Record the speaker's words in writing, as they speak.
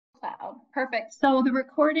go. Perfect. So the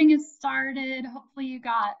recording is started. Hopefully you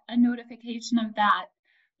got a notification of that.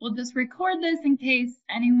 We'll just record this in case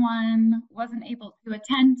anyone wasn't able to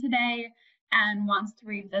attend today and wants to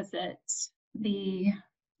revisit the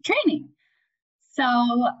training. So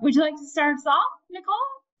would you like to start us off, Nicole?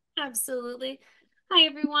 Absolutely. Hi,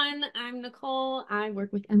 everyone. I'm Nicole. I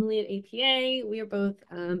work with Emily at APA. We are both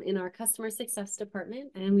in our customer success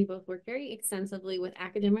department, and we both work very extensively with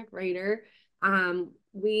Academic Writer.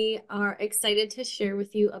 We are excited to share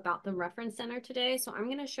with you about the Reference Center today. So I'm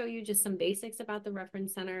going to show you just some basics about the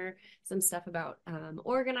Reference Center, some stuff about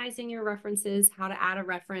organizing your references, how to add a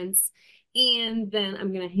reference, and then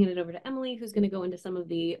I'm going to hand it over to Emily, who's going to go into some of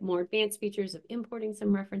the more advanced features of importing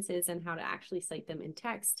some references and how to actually cite them in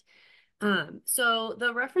text. So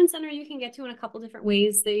the Reference Center you can get to in a couple different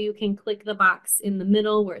ways. That you can click the box in the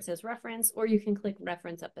middle where it says reference, or you can click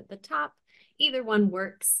reference up at the top. Either one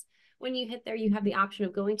works. When you hit there, you have the option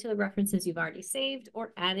of going to the references you've already saved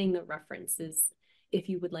or adding the references if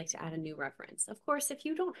you would like to add a new reference. Of course, if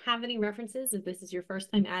you don't have any references, if this is your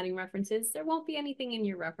first time adding references, there won't be anything in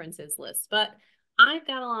your references list, but I've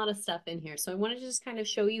got a lot of stuff in here. So I wanted to just kind of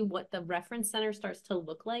show you what the Reference Center starts to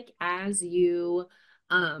look like as you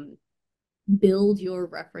build your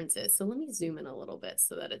references. So let me zoom in a little bit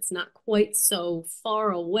so that it's not quite so far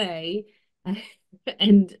away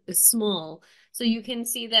and small. So you can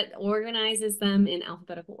see that organizes them in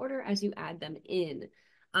alphabetical order as you add them in.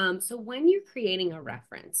 So when you're creating a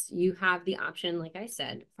reference, you have the option, like I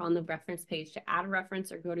said, on the reference page to add a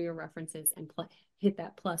reference or go to your references and hit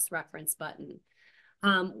that plus reference button.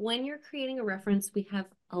 When you're creating a reference, we have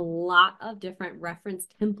a lot of different reference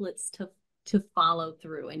templates to follow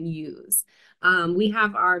through and use. We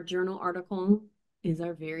have our journal article is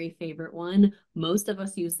our very favorite one. Most of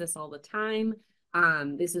us use this all the time.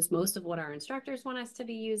 This is most of what our instructors want us to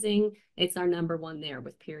be using. It's our number one there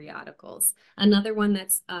with periodicals. Another one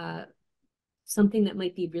that's something that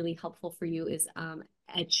might be really helpful for you is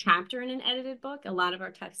a chapter in an edited book. A lot of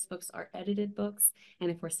our textbooks are edited books.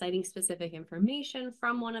 And if we're citing specific information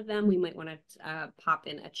from one of them, we might want to pop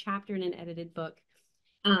in a chapter in an edited book.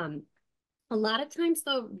 A lot of times,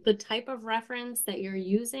 though, the type of reference that you're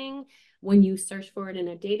using when you search for it in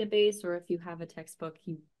a database, or if you have a textbook,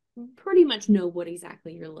 you pretty much know what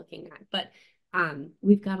exactly you're looking at. But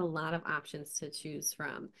we've got a lot of options to choose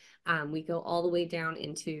from. We go all the way down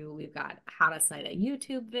into, we've got how to cite a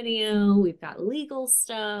YouTube video, we've got legal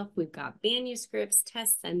stuff, we've got manuscripts,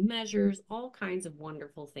 tests and measures, all kinds of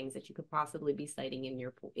wonderful things that you could possibly be citing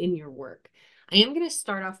in your work. I am going to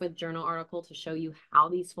start off with journal article to show you how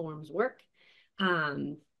these forms work.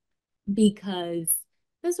 Because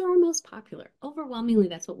those are our most popular. Overwhelmingly,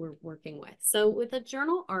 that's what we're working with. So with a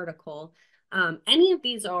journal article, any of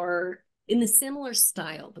these are in the similar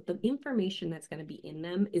style, but the information that's going to be in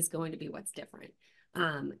them is going to be what's different.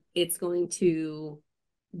 It's going to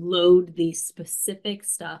load the specific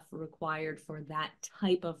stuff required for that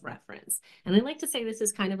type of reference. And I like to say this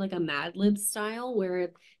is kind of like a Mad Lib style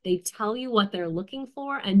where they tell you what they're looking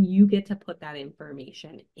for and you get to put that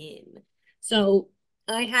information in. So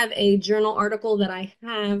I have a journal article that I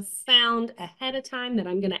have found ahead of time that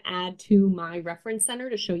I'm going to add to my reference center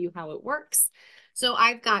to show you how it works. So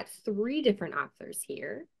I've got 3 different authors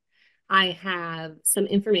here. I have some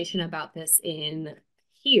information about this in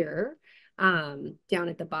here, down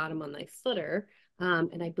at the bottom on my footer.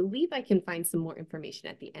 And I believe I can find some more information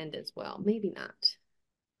at the end as well. Maybe not.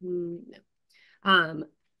 No.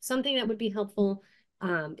 Something that would be helpful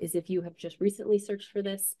is if you have just recently searched for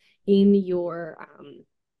this in your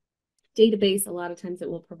database, a lot of times it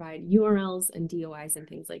will provide URLs and DOIs and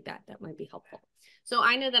things like that. That might be helpful. So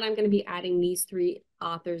I know that I'm going to be adding these 3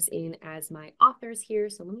 authors in as my authors here.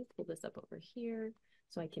 So let me pull this up over here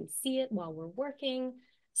so I can see it while we're working.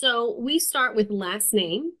 So we start with last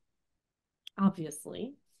name,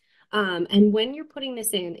 obviously. And when you're putting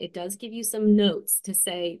this in, it does give you some notes to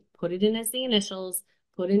say, put it in as the initials,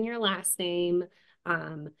 put in your last name.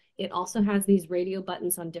 It also has these radio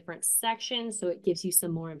buttons on different sections, so it gives you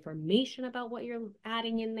some more information about what you're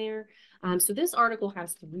adding in there. So this article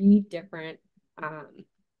has 3 different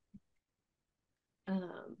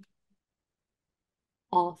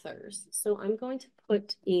authors. So I'm going to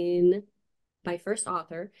put in my first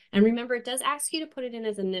author. And remember, it does ask you to put it in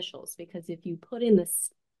as initials, because if you put in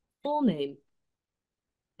this full name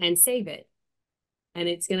and save it, and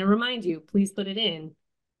it's going to remind you, please put it in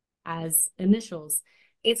as initials,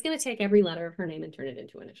 it's going to take every letter of her name and turn it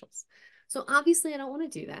into initials. So obviously I don't want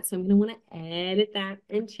to do that. So I'm going to want to edit that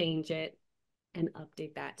and change it and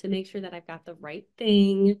update that to make sure that I've got the right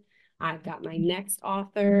thing. I've got my next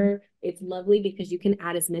author. It's lovely because you can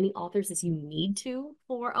add as many authors as you need to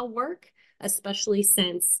for a work, especially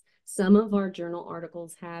since some of our journal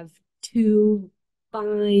articles have 2,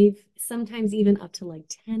 5, sometimes even up to like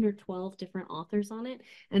 10 or 12 different authors on it.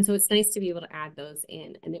 And so it's nice to be able to add those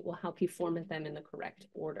in, and it will help you format them in the correct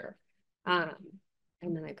order. Um,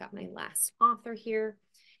 and then I've got my last author here.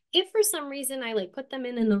 If for some reason I like put them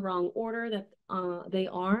in the wrong order that they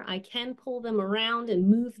are, I can pull them around and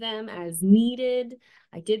move them as needed.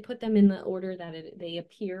 I did put them in the order that they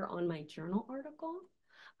appear on my journal article.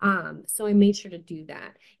 So I made sure to do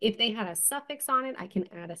that. If they had a suffix on it, I can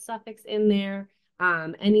add a suffix in there.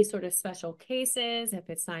 Any sort of special cases, if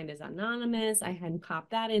it's signed as anonymous, I hadn't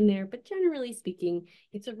popped that in there. But generally speaking,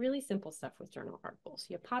 it's a really simple stuff with journal articles.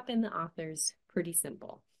 You pop in the authors, pretty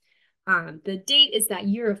simple. The date is that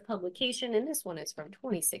year of publication, and this one is from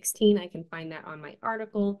 2016. I can find that on my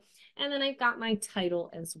article. And then I've got my title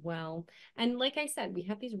as well. And like I said, we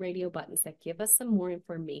have these radio buttons that give us some more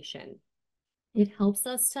information. It helps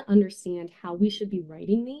us to understand how we should be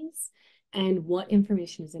writing these and what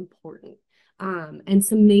information is important. And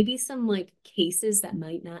so maybe some like cases that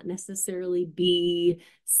might not necessarily be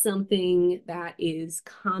something that is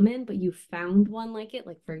common, but you found one like it.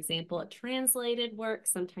 Like, for example, a translated work,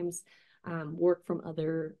 sometimes work from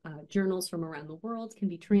other journals from around the world can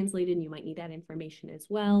be translated, and you might need that information as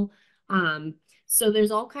well. So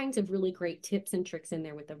there's all kinds of really great tips and tricks in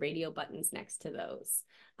there with the radio buttons next to those.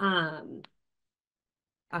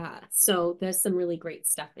 So there's some really great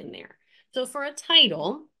stuff in there. So for a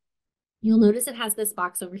title, you'll notice it has this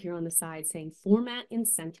box over here on the side saying format in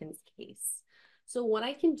sentence case. So what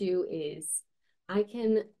I can do is I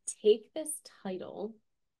can take this title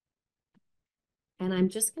and I'm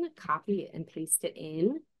just going to copy it and paste it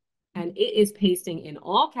in. And it is pasting in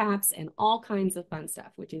all caps and all kinds of fun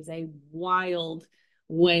stuff, which is a wild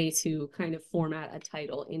way to kind of format a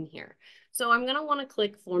title in here. So I'm going to want to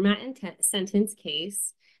click format in sentence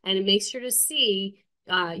case, and it makes sure to see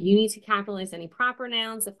you need to capitalize any proper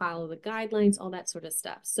nouns that follow the guidelines, all that sort of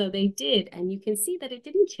stuff. So they did, and you can see that it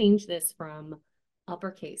didn't change this from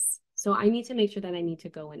uppercase. So I need to make sure that I need to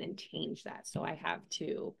go in and change that. So I have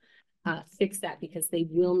to fix that because they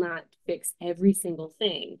will not fix every single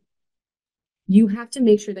thing. You have to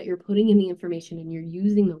make sure that you're putting in the information and you're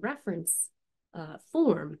using the reference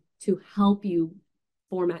form to help you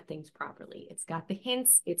format things properly. It's got the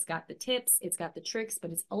hints, it's got the tips, it's got the tricks,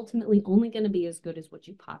 but it's ultimately only going to be as good as what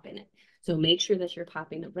you pop in it. So make sure that you're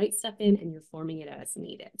popping the right stuff in and you're forming it as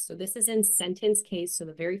needed. So this is in sentence case. So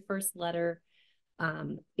the very first letter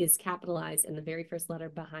is capitalized, and the very first letter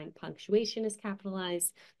behind punctuation is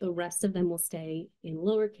capitalized. The rest of them will stay in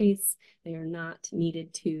lowercase. They are not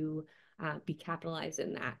needed to be capitalized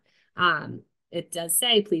in that. It does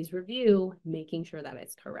say, please review, making sure that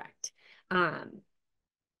it's correct.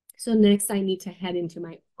 So next I need to head into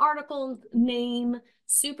my article name.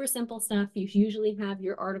 Super simple stuff. You usually have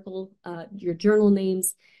your article, your journal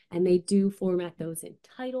names, and they do format those in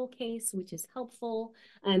title case, which is helpful.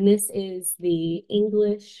 And this is the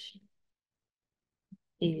English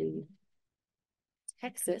in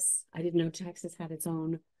Texas. I didn't know Texas had its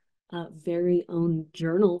own very own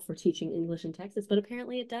journal for teaching English in Texas, but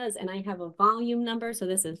apparently it does. And I have a volume number. So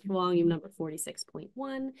this is volume number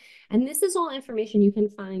 46.1. And this is all information you can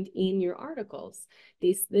find in your articles.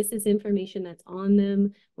 This is information that's on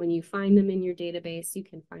them. When you find them in your database, you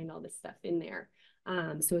can find all this stuff in there.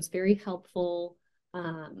 So it's very helpful.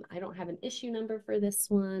 I don't have an issue number for this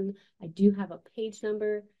one. I do have a page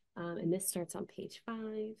number, and this starts on page 5.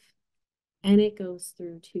 And it goes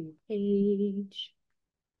through to page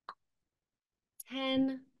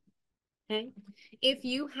 10. Okay. If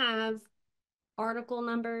you have article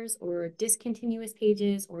numbers or discontinuous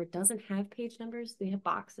pages, or it doesn't have page numbers, they have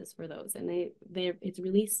boxes for those. And it's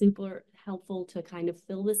really super helpful to kind of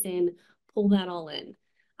fill this in, pull that all in.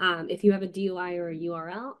 If you have a DOI or a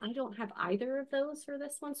URL, I don't have either of those for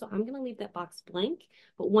this one, so I'm going to leave that box blank.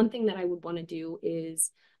 But one thing that I would want to do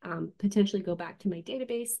is potentially go back to my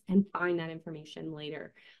database and find that information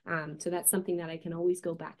later. So that's something that I can always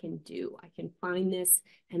go back and do. I can find this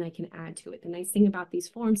and I can add to it. The nice thing about these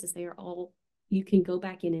forms is they are all, you can go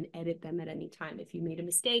back in and edit them at any time. If you made a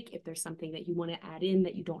mistake, if there's something that you want to add in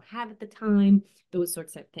that you don't have at the time, those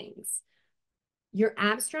sorts of things. Your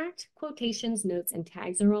abstract, quotations, notes, and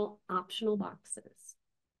tags are all optional boxes.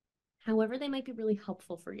 However, they might be really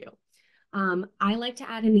helpful for you. I like to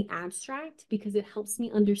add in the abstract because it helps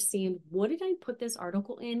me understand, what did I put this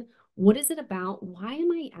article in? What is it about? Why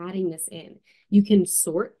am I adding this in? You can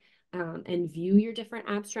sort and view your different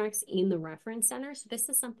abstracts in the reference center. So this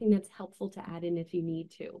is something that's helpful to add in if you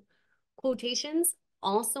need to. Quotations,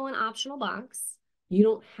 also an optional box. You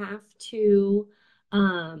don't have to,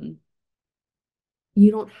 um,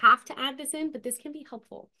 you don't have to add this in, but this can be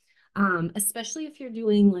helpful. Especially if you're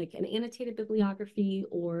doing like an annotated bibliography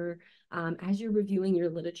or as you're reviewing your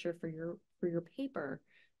literature for your paper,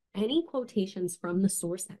 any quotations from the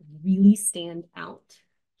source that really stand out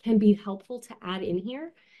can be helpful to add in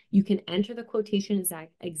here. You can enter the quotation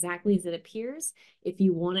exactly as it appears. If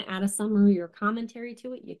you want to add a summary or commentary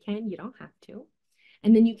to it, you can. You don't have to.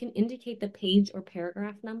 And then you can indicate the page or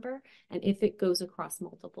paragraph number and if it goes across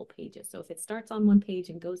multiple pages. So if it starts on one page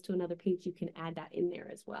and goes to another page, you can add that in there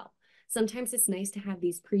as well. Sometimes it's nice to have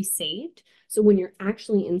these pre-saved. So when you're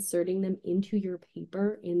actually inserting them into your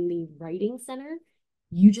paper in the writing center,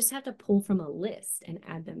 you just have to pull from a list and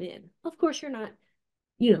add them in. Of course, you're not,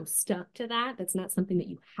 stuck to that. That's not something that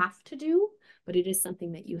you have to do, but it is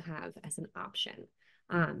something that you have as an option.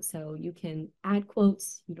 So you can add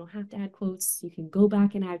quotes. You don't have to add quotes. You can go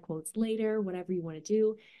back and add quotes later, whatever you want to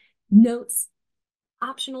do. Notes,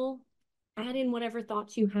 optional. Add in whatever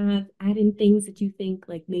thoughts you have. Add in things that you think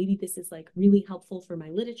like maybe this is like really helpful for my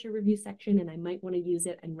literature review section and I might want to use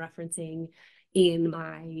it and referencing in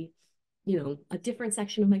my a different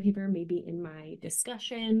section of my paper, maybe in my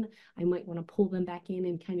discussion. I might want to pull them back in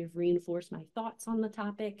and kind of reinforce my thoughts on the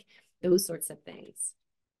topic, those sorts of things.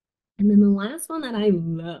 And then the last one that I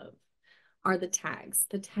love are the tags.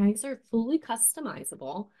 The tags are fully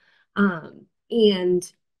customizable,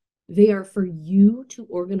 and they are for you to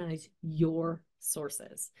organize your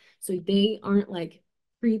sources. So they aren't like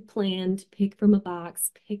pre-planned, pick from a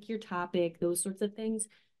box, pick your topic, those sorts of things.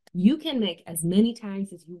 You can make as many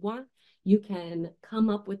tags as you want. You can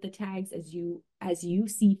come up with the tags as you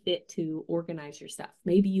see fit to organize your stuff.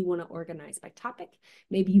 Maybe you want to organize by topic.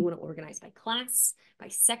 Maybe you want to organize by class, by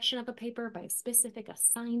section of a paper, by a specific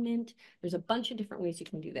assignment. There's a bunch of different ways you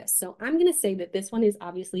can do this. So I'm going to say that this one is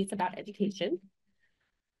obviously it's about education.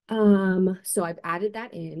 So I've added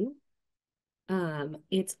that in.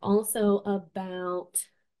 It's also about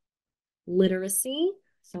literacy.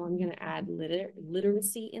 So I'm going to add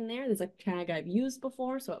literacy in there. There's a tag I've used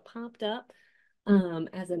before, so it popped up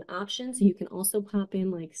as an option. So you can also pop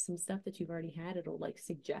in like some stuff that you've already had. It'll like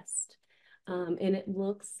suggest. And it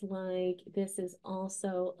looks like this is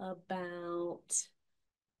also about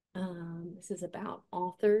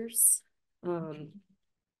authors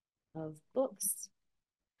of books.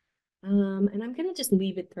 And I'm gonna just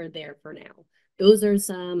leave it there for now. Those are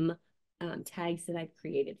some tags that I've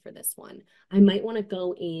created for this one. I might want to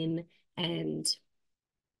go in and,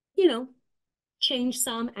 change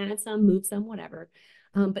some, add some, move some, whatever.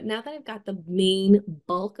 But now that I've got the main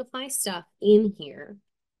bulk of my stuff in here,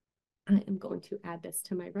 I am going to add this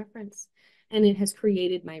to my reference. And it has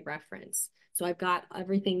created my reference. So I've got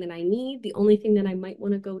everything that I need. The only thing that I might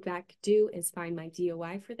want to go back do is find my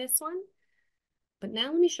DOI for this one. But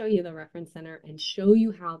now let me show you the reference center and show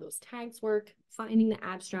you how those tags work, finding the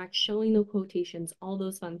abstract, showing the quotations, all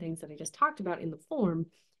those fun things that I just talked about in the form,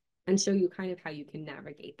 and show you kind of how you can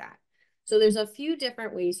navigate that. So there's a few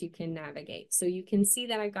different ways you can navigate. So you can see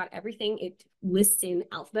that I've got everything. It lists in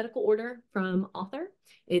alphabetical order from author.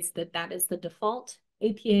 That is the default.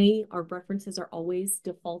 APA, our references are always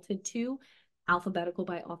defaulted to alphabetical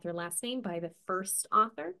by author last name by the first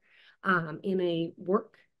author in a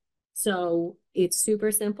work. So it's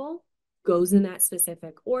super simple, goes in that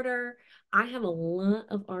specific order. I have a lot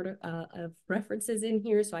of references in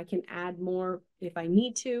here, so I can add more if I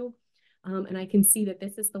need to. And I can see that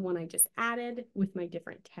this is the one I just added with my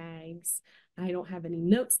different tags. I don't have any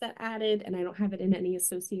notes that added, and I don't have it in any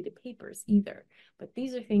associated papers either. But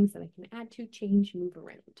these are things that I can add to, change, move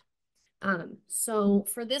around. So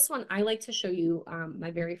for this one, I like to show you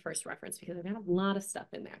my very first reference because I've got a lot of stuff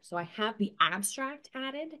in there. So I have the abstract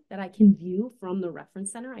added that I can view from the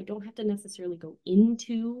reference center. I don't have to necessarily go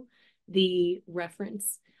into the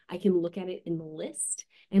reference. I can look at it in the list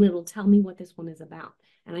and it'll tell me what this one is about.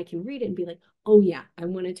 And I can read it and be like, oh yeah, I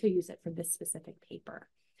wanted to use it for this specific paper.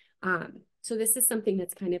 So this is something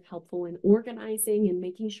that's kind of helpful in organizing and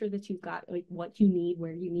making sure that you've got like what you need,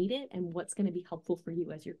 where you need it, and what's going to be helpful for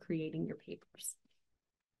you as you're creating your papers.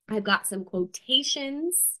 I've got some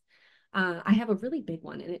quotations. I have a really big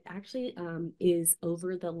one, and it actually is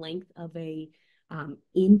over the length of a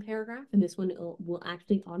in paragraph, and this one will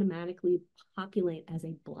actually automatically populate as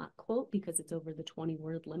a block quote because it's over the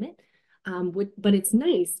 20-word limit. But it's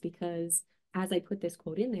nice because as I put this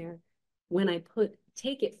quote in there, when I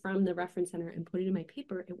take it from the reference center and put it in my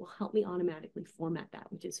paper, it will help me automatically format that,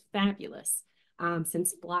 which is fabulous.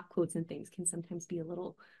 Since block quotes and things can sometimes be a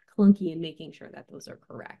little clunky in making sure that those are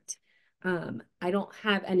correct. I don't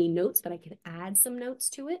have any notes, but I can add some notes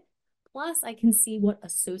to it, Plus, I can see what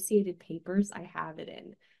associated papers I have it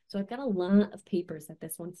in. So I've got a lot of papers that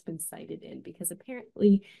this one's been cited in because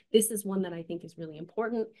apparently this is one that I think is really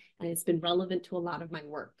important and it's been relevant to a lot of my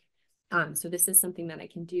work. So this is something that I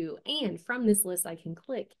can do. And from this list, I can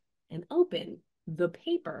click and open the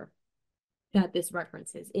paper that this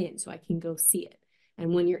reference is in so I can go see it.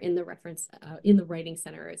 And when you're in the reference, in the Writing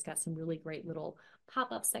Center, it's got some really great little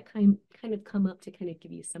pop-ups that kind of come up to kind of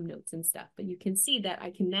give you some notes and stuff. But you can see that I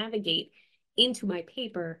can navigate into my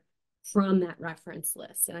paper from that reference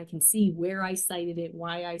list. And I can see where I cited it,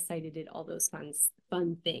 why I cited it, all those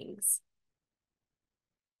fun things.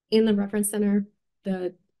 In the Reference Center,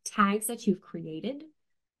 the tags that you've created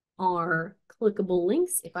are clickable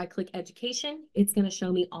links. If I click education, it's going to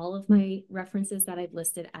show me all of my references that I've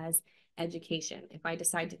listed as education. If I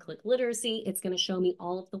decide to click literacy, it's going to show me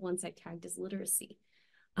all of the ones I tagged as literacy.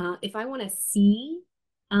 If I want to see,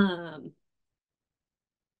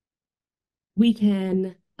 we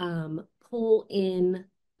can pull in,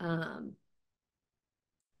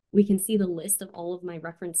 we can see the list of all of my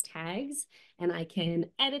reference tags and I can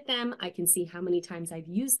edit them. I can see how many times I've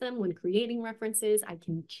used them when creating references. I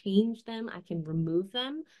can change them. I can remove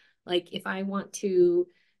them. Like if I want to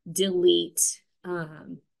delete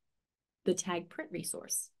the tag print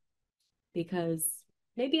resource because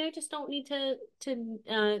maybe I just don't need to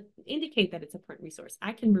indicate that it's a print resource.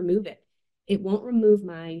 I can remove it. It won't remove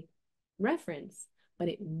my reference, but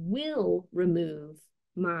it will remove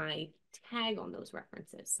my tag on those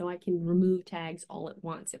references. So I can remove tags all at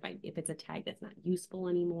once if it's a tag that's not useful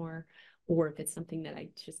anymore, or if it's something that I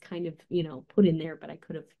just kind of, put in there, but I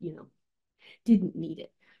could have, didn't need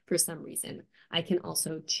it for some reason. I can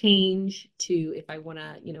also change to, if I want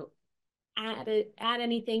to, add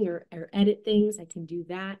anything or edit things, I can do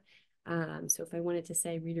that. So if I wanted to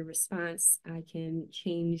say reader response, I can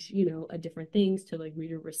change, a different things to like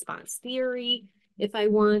reader response theory if I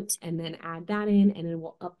want, and then add that in, and it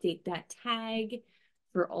will update that tag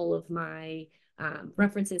for all of my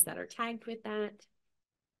references that are tagged with that.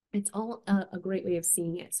 It's all a great way of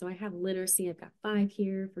seeing it. So I have literacy, I've got 5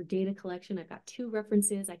 here. For data collection, I've got 2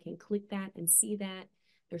 references. I can click that and see that.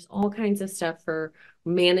 There's all kinds of stuff for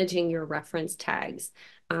managing your reference tags.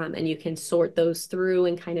 And you can sort those through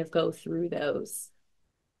and kind of go through those.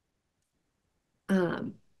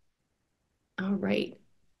 All right.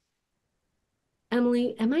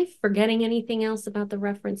 Emily, am I forgetting anything else about the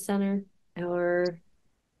Reference Center? Or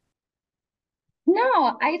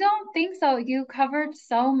No, I don't think so. You covered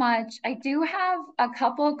so much. I do have a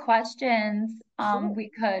couple questions sure. we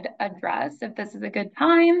could address if this is a good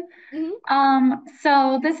time. Mhm.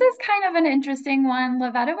 So this is kind of an interesting one.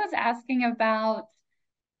 Lavetta was asking about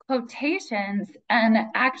quotations, and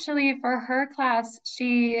actually for her class,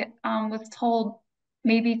 she was told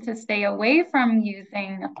maybe to stay away from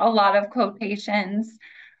using a lot of quotations.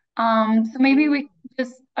 So maybe we can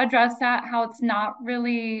just address that, how it's not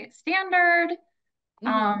really standard.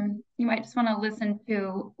 Mhm. You might just want to listen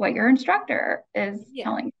to what your instructor is Yeah.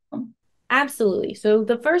 telling you. Absolutely. So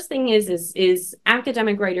the first thing is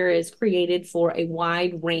Academic Writer is created for a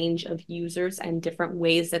wide range of users and different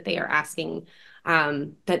ways that they are asking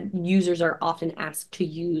that users are often asked to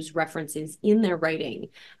use references in their writing.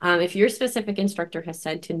 If your specific instructor has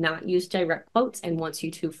said to not use direct quotes and wants you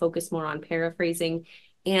to focus more on paraphrasing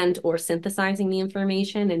and or synthesizing the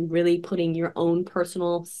information and really putting your own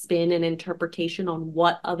personal spin and interpretation on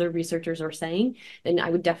what other researchers are saying, then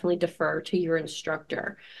I would definitely defer to your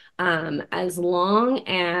instructor. As long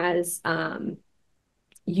as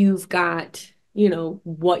you've got,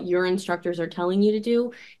 what your instructors are telling you to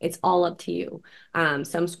do, it's all up to you.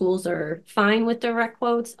 Some schools are fine with direct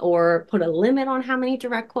quotes or put a limit on how many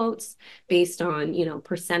direct quotes based on,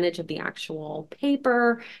 percentage of the actual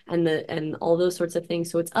paper and all those sorts of things.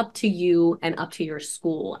 So it's up to you and up to your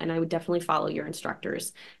school. And I would definitely follow your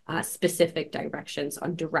instructors' specific directions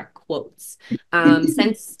on direct quotes.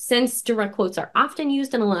 Since direct quotes are often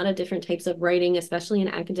used in a lot of different types of writing, especially in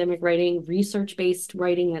academic writing, research-based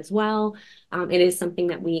writing as well, it is something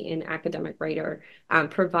that we in Academic Writer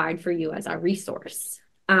provide for you as a resource.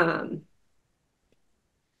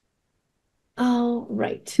 Oh,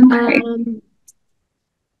 right. Okay.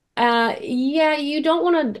 Yeah, you don't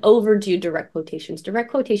want to overdo direct quotations.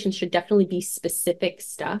 Direct quotations should definitely be specific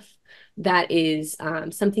stuff that is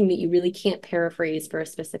something that you really can't paraphrase for a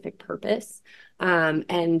specific purpose.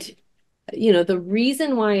 And the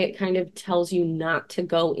reason why it kind of tells you not to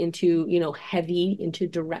go into, heavy into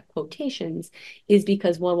direct quotations is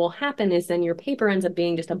because what will happen is then your paper ends up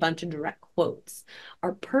being just a bunch of direct quotes.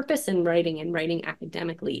 Our purpose in writing and writing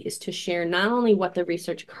academically is to share not only what the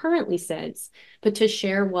research currently says, but to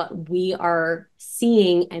share what we are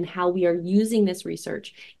seeing and how we are using this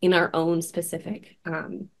research in our own specific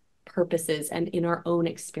purposes and in our own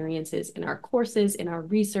experiences, in our courses, in our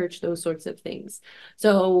research, those sorts of things.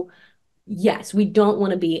 So yes, we don't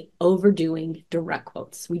want to be overdoing direct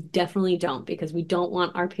quotes. We definitely don't, because we don't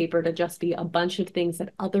want our paper to just be a bunch of things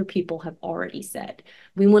that other people have already said.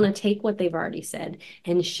 We want to take what they've already said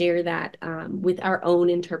and share that with our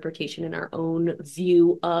own interpretation and our own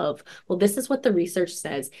view of, well, this is what the research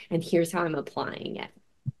says, and here's how I'm applying it.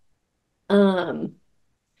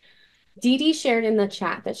 Dee Dee shared in the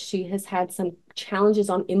chat that she has had some challenges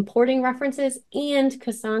on importing references, and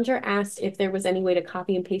Cassandra asked if there was any way to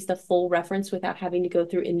copy and paste a full reference without having to go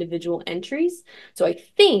through individual entries. So I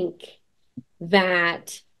think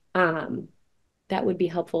that that would be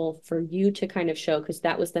helpful for you to kind of show, because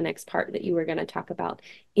that was the next part that you were going to talk about,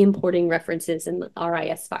 importing references and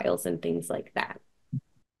RIS files and things like that.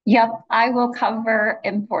 Yep, I will cover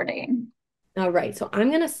importing. All right, so I'm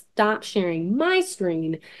going to stop sharing my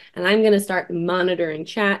screen and I'm going to start monitoring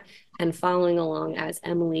chat and following along as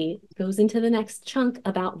Emily goes into the next chunk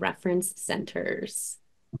about reference centers.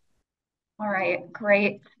 All right,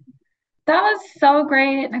 great. That was so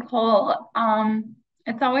great, Nicole.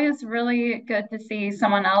 It's always really good to see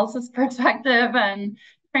someone else's perspective and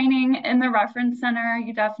training in the reference center.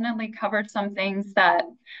 You definitely covered some things that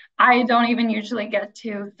I don't even usually get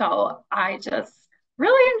to, so I just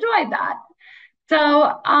really enjoyed that. So,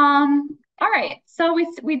 all right. So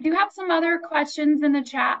we do have some other questions in the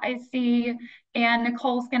chat, I see, and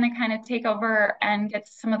Nicole's going to kind of take over and get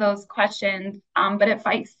to some of those questions. But if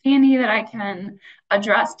I see any that I can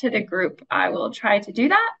address to the group, I will try to do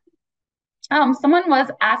that. Someone was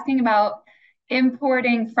asking about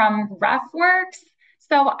importing from RefWorks.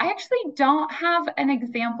 So I actually don't have an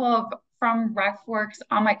example of from RefWorks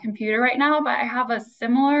on my computer right now, but I have a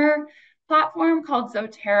similar platform called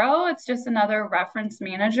Zotero. It's just another reference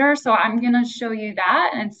manager. So I'm going to show you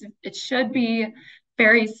that, and it should be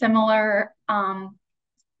very similar.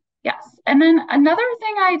 Yes. And then another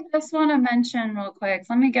thing I just want to mention real quick.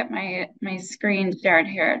 So let me get my screen shared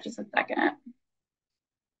here just a second.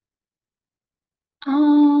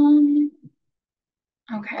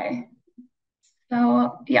 Okay.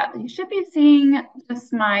 So yeah, you should be seeing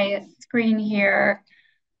just my screen here.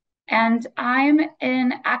 And I'm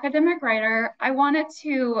an academic writer. I wanted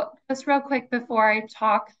to, just real quick before I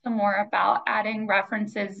talk some more about adding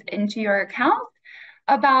references into your account,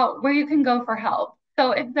 about where you can go for help.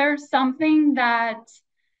 So if there's something that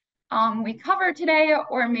we covered today,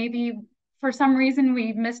 or maybe for some reason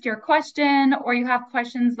we missed your question, or you have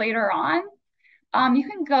questions later on, you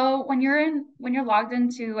can go when you're logged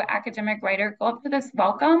into Academic Writer, go up to this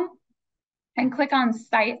welcome and click on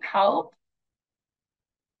Cite Help.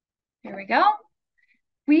 Here we go.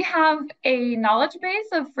 We have a knowledge base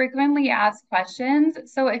of frequently asked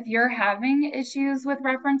questions. So if you're having issues with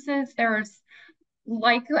references, there's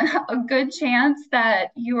like a good chance that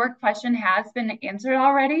your question has been answered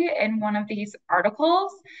already in one of these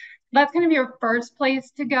articles. That's kind of your first place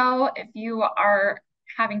to go if you are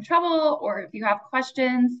having trouble or if you have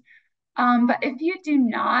questions. But if you do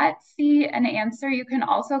not see an answer, you can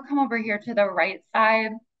also come over here to the right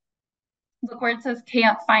side, look where it says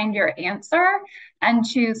can't find your answer, and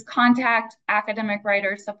choose contact academic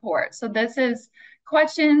writer support. So this is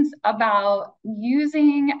questions about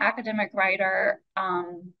using academic writer.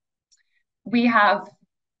 We have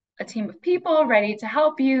a team of people ready to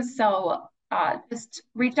help you. So just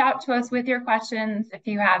reach out to us with your questions. If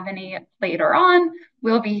you have any later on,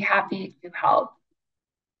 we'll be happy to help.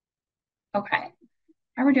 Okay,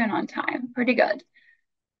 how are we doing on time? Pretty good.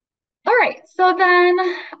 All right, so then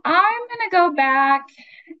I'm gonna go back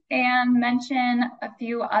and mention a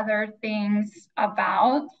few other things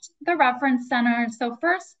about the Reference Center. So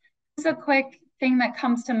first, just a quick thing that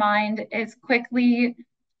comes to mind is quickly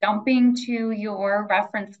jumping to your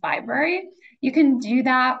reference library. You can do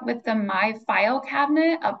that with the My File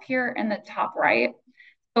cabinet up here in the top right.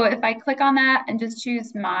 So if I click on that and just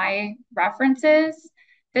choose My References,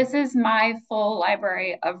 this is my full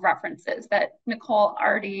library of references that Nicole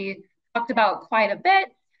already talked about quite a bit.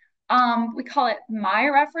 We call it My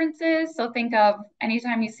References. So think of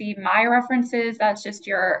anytime you see My References, that's just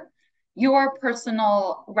your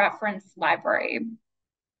personal reference library.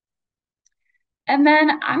 And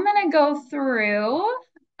then I'm going to go through,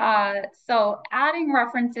 so adding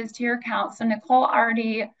references to your account. So Nicole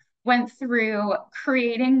already went through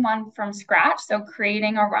creating one from scratch. So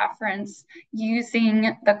creating a reference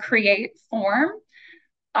using the create form,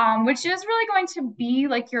 which is really going to be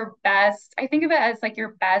like your best. I think of it as like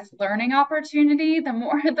your best learning opportunity. The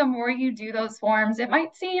more you do those forms, it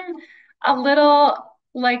might seem a little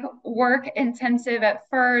like work intensive at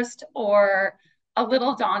first or a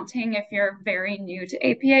little daunting if you're very new to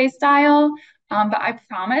APA style. But I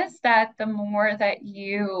promise that the more that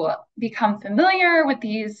you become familiar with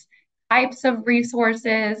these types of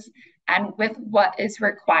resources and with what is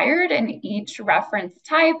required in each reference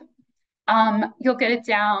type, you'll get it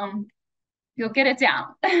down. You'll get it down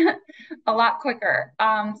a lot quicker.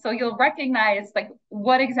 So you'll recognize like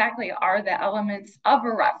what exactly are the elements of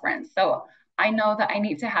a reference. So I know that I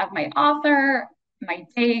need to have my author, my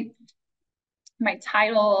date, my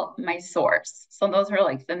title, my source. So those are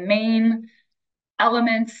like the main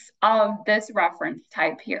elements of this reference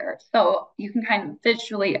type here. So you can kind of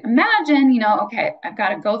visually imagine, okay, I've got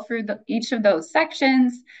to go through each of those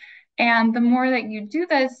sections. And the more that you do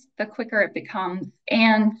this, the quicker it becomes,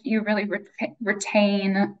 and you really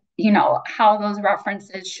retain, how those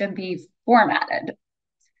references should be formatted.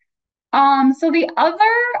 So the other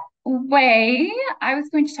way I was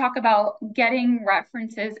going to talk about getting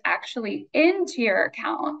references actually into your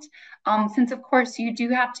account, since of course you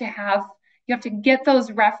have to get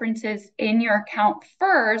those references in your account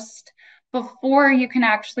first before you can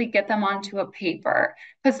actually get them onto a paper,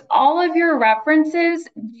 because all of your references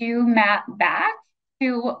do map back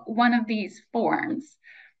to one of these forms.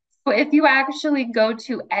 So if you actually go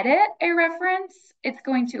to edit a reference, it's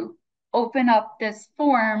going to open up this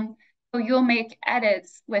form. So you'll make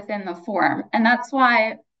edits within the form. And that's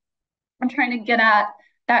why I'm trying to get at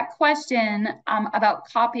that question about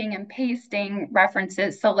copying and pasting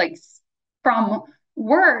references. So like from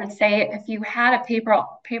Word, say if you had a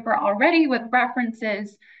paper already with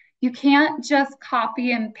references, you can't just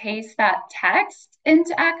copy and paste that text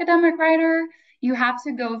into Academic Writer. You have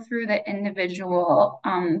to go through the individual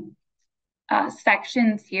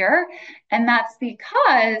sections here. And that's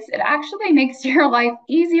because it actually makes your life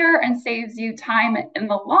easier and saves you time in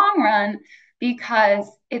the long run, because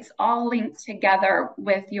it's all linked together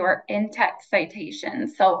with your in-text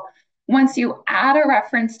citations. So once you add a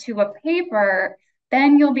reference to a paper,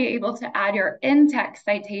 then you'll be able to add your in-text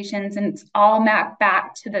citations, and it's all mapped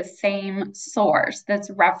back to the same source, this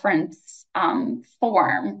reference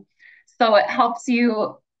form. So it helps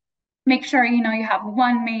you make sure you have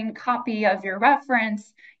one main copy of your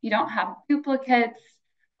reference, you don't have duplicates,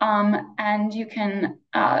 and you can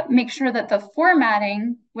make sure that the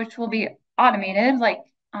formatting, which will be automated, like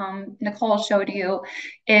Nicole showed you,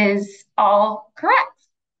 is all correct.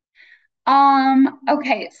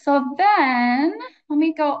 Okay, so then let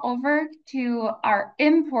me go over to our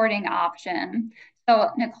importing option.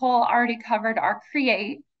 So Nicole already covered our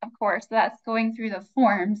create, of course, that's going through the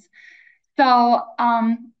forms. So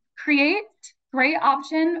create, great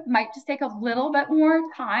option, might just take a little bit more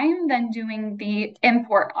time than doing the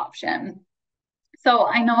import option. So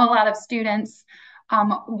I know a lot of students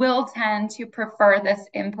will tend to prefer this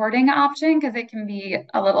importing option because it can be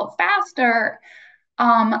a little faster,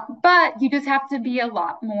 but you just have to be a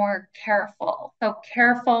lot more careful. So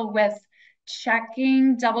careful with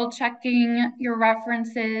double checking your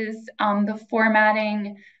references, the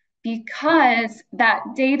formatting, because that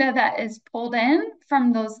data that is pulled in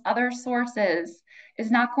from those other sources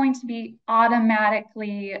is not going to be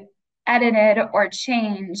automatically edited or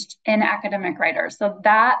changed in Academic Writer. So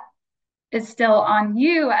that is still on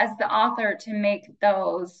you as the author to make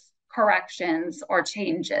those corrections or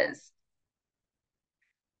changes.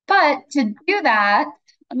 But to do that,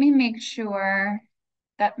 let me make sure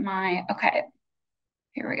that okay,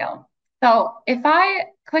 here we go. So if I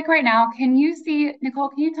click right now, can you see, Nicole,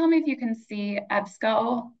 can you tell me if you can see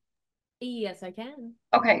EBSCO? Yes, I can.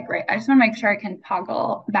 Okay, great. I just want to make sure I can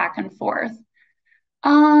toggle back and forth.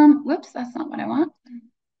 Whoops, that's not what I want.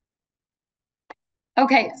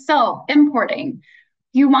 Okay, so importing.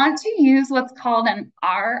 You want to use what's called an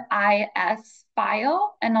RIS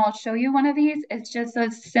file, and I'll show you one of these. It's just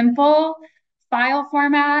a simple file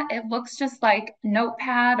format. It looks just like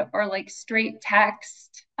Notepad or like straight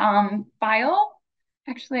text file.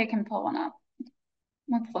 Actually, I can pull one up.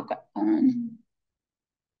 Let's look at one.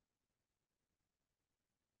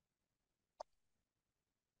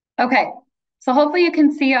 Okay, so hopefully you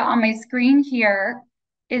can see it on my screen here.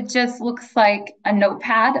 It just looks like a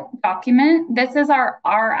Notepad document. This is our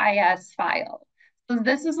RIS file. So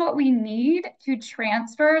this is what we need to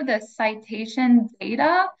transfer the citation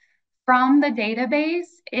data from the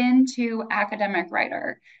database into Academic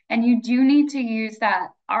Writer. And you do need to use that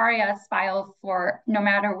RIS file for no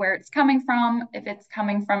matter where it's coming from, if it's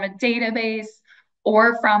coming from a database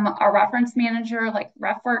or from a reference manager like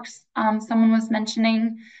RefWorks, someone was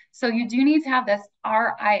mentioning. So you do need to have this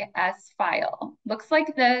RIS file. Looks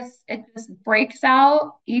like this. It just breaks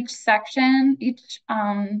out each section, each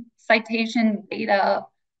citation data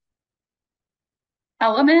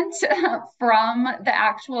element from the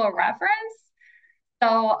actual reference.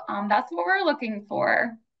 So that's what we're looking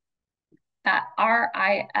for, that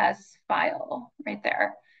RIS file right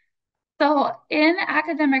there. So in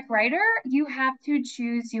Academic Writer, you have to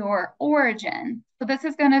choose your origin. So this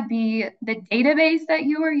is going to be the database that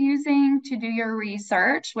you are using to do your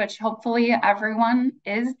research, which hopefully everyone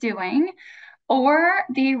is doing, or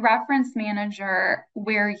the reference manager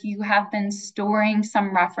where you have been storing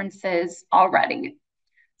some references already.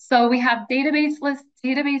 So we have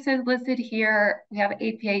databases listed here. We have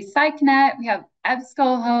APA PsycNet, we have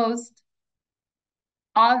EBSCOhost,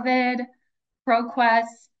 Ovid, ProQuest.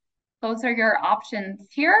 Those are your options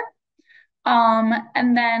here.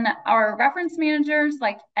 And then our reference managers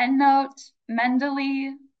like EndNote,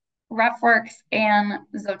 Mendeley, RefWorks, and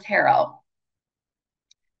Zotero.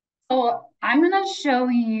 So I'm going to show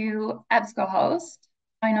you EBSCOhost.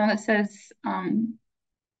 I know this is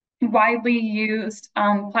widely used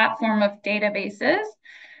platform of databases.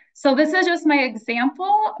 So this is just my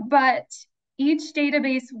example, but each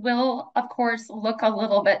database will, of course, look a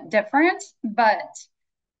little bit different, but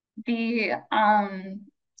the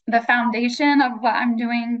foundation of what I'm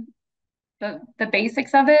doing, the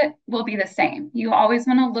basics of it will be the same. You always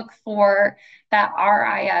want to look for that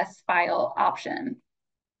RIS file option.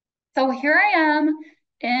 So here I am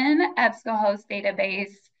in EBSCOhost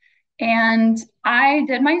database, and I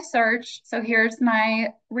did my search. So here's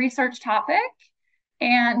my research topic,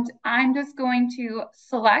 and I'm just going to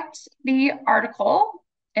select the article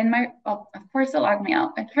in my, oh, of course it logged me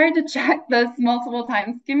out. I tried to check this multiple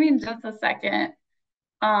times. Give me just a second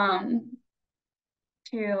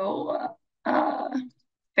to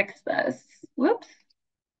fix this. Whoops.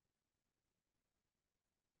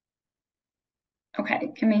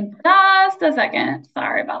 Okay, give me just a second.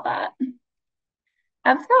 Sorry about that.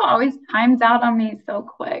 EBSCO always times out on me so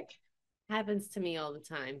quick. Happens to me all the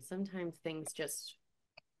time. Sometimes things just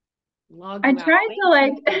log I you out. tried to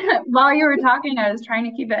like, while you were talking, I was trying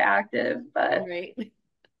to keep it active, but. Right.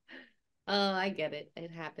 Oh, I get it. It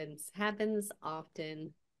happens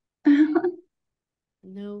often.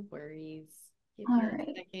 No worries. Give All you a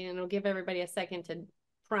right. second. I'll give everybody a second to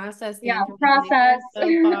process the Yeah, information process.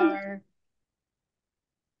 so far.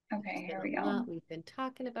 Okay, here we A go. lot we've been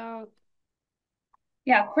talking about.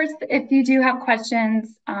 Yeah, of course, if you do have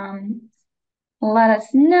questions, let us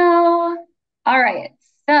know. All right,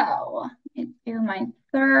 so let me do my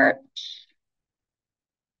search.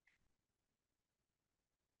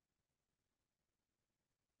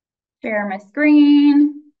 Share my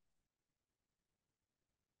screen.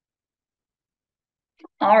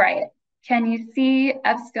 All right, can you see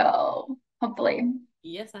EBSCO? Hopefully.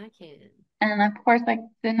 Yes, I can. And of course, I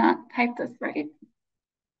did not type this right.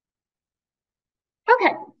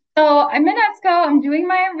 Okay, so I'm in EBSCO. I'm doing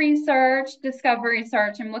my research, discovery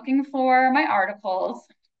search. I'm looking for my articles.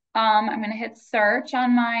 I'm going to hit search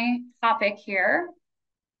on my topic here.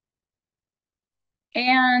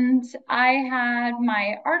 And I had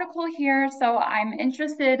my article here, so I'm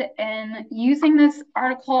interested in using this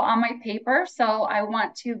article on my paper. So I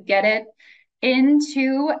want to get it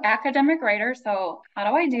into Academic Writer. So how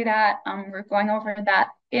do I do that? We're going over that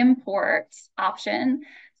import option.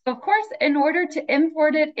 So of course, in order to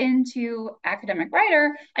import it into Academic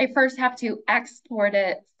Writer, I first have to export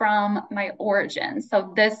it from my origin.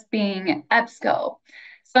 So this being EBSCO.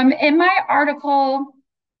 So I'm in my article.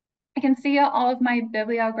 I can see all of my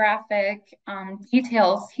bibliographic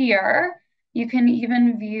details here. You can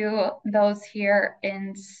even view those here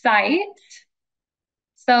in Cite.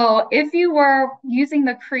 So if you were using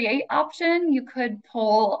the create option, you could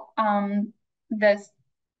pull this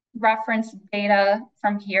reference data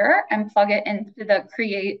from here and plug it into the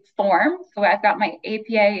create form. So I've got my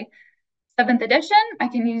APA 7th edition, I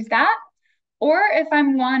can use that. Or if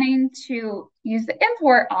I'm wanting to use the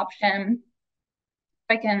import option,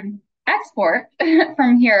 I can export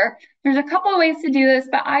from here. There's a couple of ways to do this,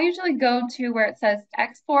 but I usually go to where it says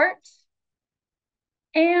export.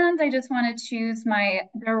 And I just want to choose my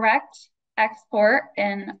direct export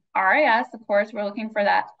in RIS. Of course, we're looking for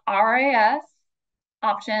that RIS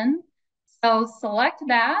option. So select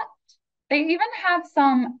that. They even have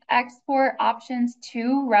some export options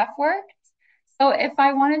to RefWorks. So if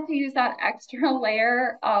I wanted to use that extra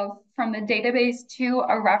layer of from the database to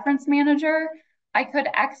a reference manager, I could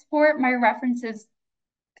export my references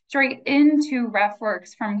straight into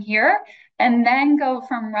RefWorks from here and then go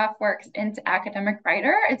from RefWorks into Academic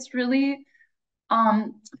Writer. It's really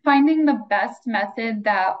finding the best method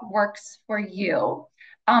that works for you.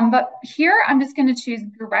 But here I'm just going to choose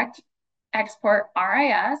Direct Export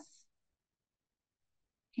RIS.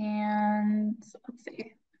 And let's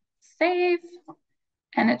see, save.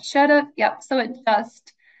 And it should have, yep, so it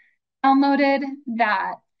just downloaded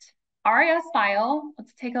that RIS file.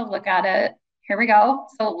 Let's take a look at it. Here we go.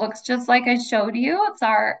 So it looks just like I showed you. It's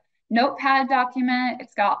our Notepad document.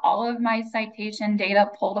 It's got all of my citation data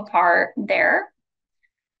pulled apart there.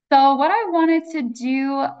 So what I wanted to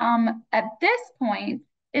do at this point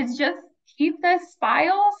is just keep this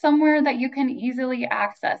file somewhere that you can easily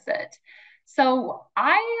access it. So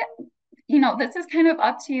this is kind of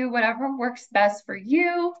up to you, whatever works best for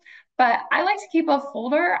you. But I like to keep a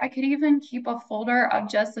folder. I could even keep a folder of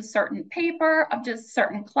just a certain paper, of just a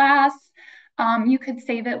certain class. You could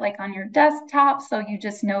save it like on your desktop so you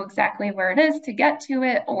just know exactly where it is to get to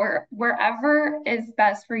it, or wherever is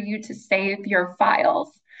best for you to save your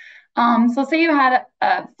files. So say you had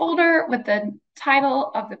a folder with the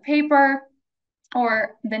title of the paper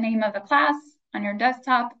or the name of the class on your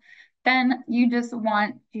desktop, then you just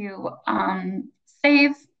want to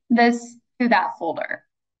save this to that folder.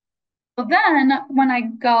 So then when I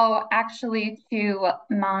go actually to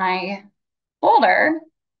my folder,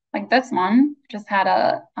 like this one, just had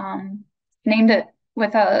named it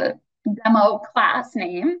with a demo class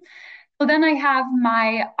name. So then I have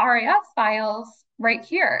my RIS files right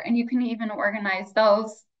here, and you can even organize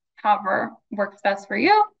those however works best for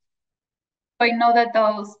you. So I know that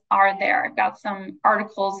those are there. I've got some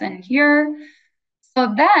articles in here.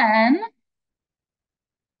 So then,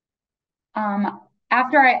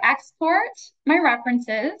 after I export my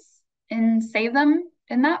references and save them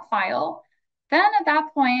in that file, then at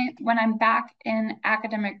that point, when I'm back in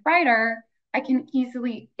Academic Writer, I can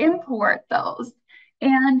easily import those.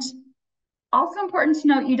 And also important to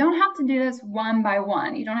note, you don't have to do this one by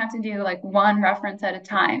one. You don't have to do like one reference at a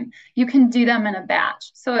time. You can do them in a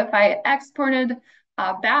batch. So if I exported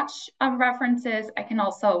a batch of references, I can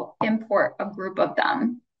also import a group of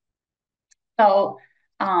them. So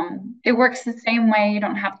it works the same way. You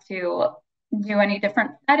don't have to do any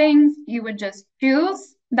different settings. You would just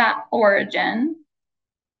choose that origin.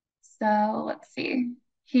 So let's see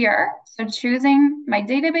here. So choosing my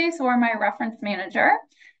database or my reference manager.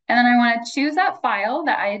 And then I want to choose that file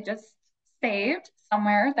that I just saved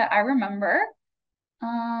somewhere that I remember.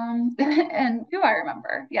 And do I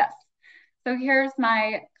remember? Yes. So here's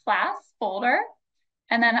my class folder.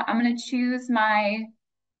 And then I'm going to choose my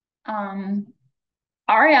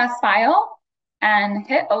RIS file and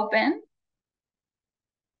hit open.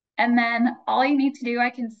 And then all I need to do, I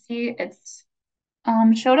can see it's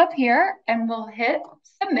showed up here, and we'll hit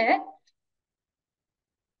submit.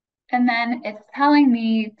 And then it's telling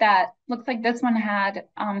me that looks like this one had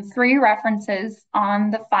 3 references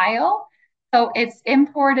on the file. So it's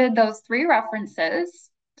imported those 3 references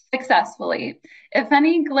successfully. If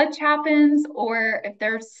any glitch happens or if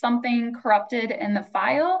there's something corrupted in the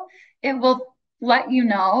file, it will let you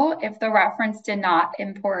know if the reference did not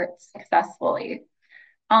import successfully.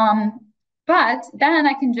 But then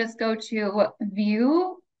I can just go to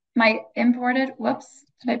view my imported, whoops,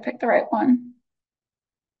 did I pick the right one?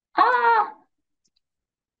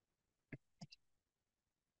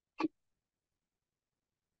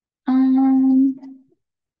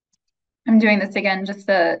 I'm doing this again, just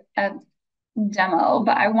a demo,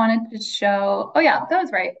 but I wanted to show, oh yeah, that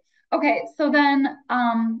was right. Okay, so then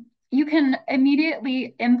you can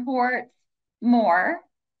immediately import more,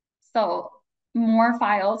 so more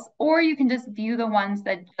files, or you can just view the ones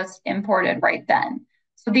that just imported right then.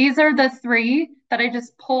 So these are the 3 that I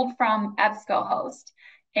just pulled from EBSCOhost,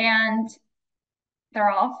 and they're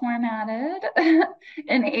all formatted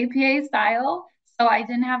in APA style. So I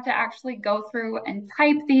didn't have to actually go through and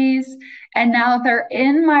type these. And now they're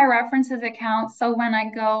in my references account. So when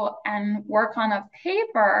I go and work on a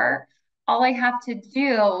paper, all I have to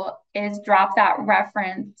do is drop that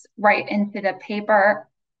reference right into the paper.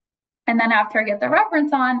 And then after I get the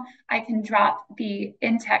reference on, I can drop the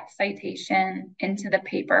in-text citation into the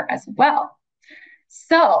paper as well.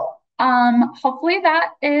 So hopefully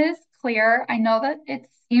that is clear. I know that it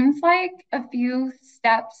seems like a few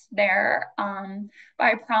steps there, but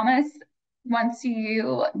I promise once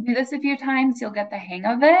you do this a few times, you'll get the hang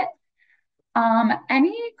of it.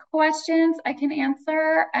 Any questions I can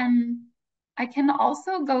answer? And I can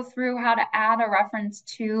also go through how to add a reference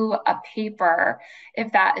to a paper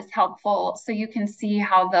if that is helpful. So you can see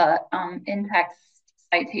how the in-text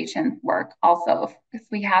citations work also if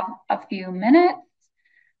we have a few minutes.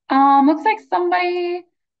 Looks like somebody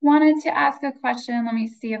wanted to ask a question. Let me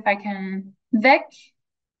see if I can. Vic,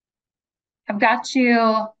 I've got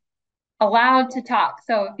you allowed to talk.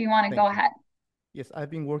 So if you want to go Thank you. ahead. Yes,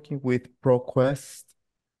 I've been working with ProQuest,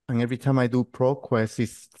 and every time I do ProQuest,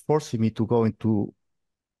 it's forcing me to go into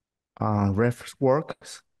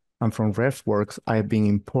RefWorks, and from RefWorks, I've been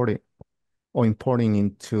importing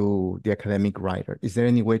into the academic writer. Is there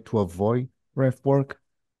any way to avoid RefWork?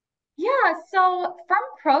 Yeah, so from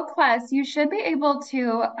ProQuest, you should be able to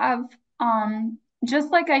have,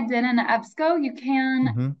 just like I did in EBSCO, you can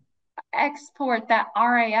Mm-hmm. export that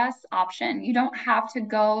RIS option. You don't have to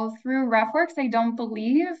go through RefWorks, I don't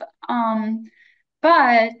believe.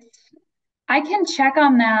 But I can check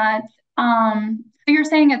on that. So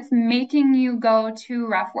you're saying it's making you go to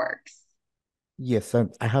RefWorks. Yes,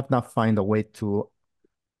 I have not found a way to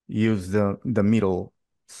use the middle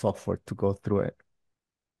software to go through it.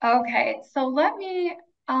 Okay, so let me,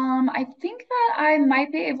 I think that I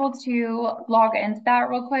might be able to log into that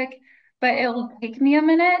real quick, but it'll take me a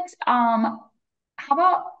minute. How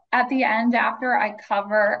about at the end, after I Of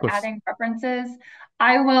cover course. adding references,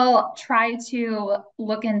 I will try to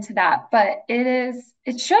look into that, but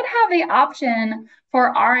it should have the option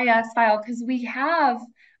for RIS file because we have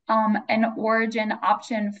an origin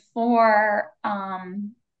option for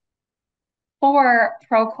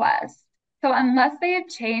ProQuest. So unless they have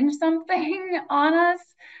changed something on us,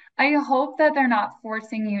 I hope that they're not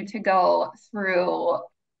forcing you to go through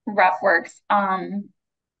RefWorks.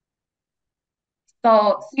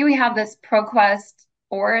 So see, we have this ProQuest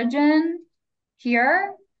origin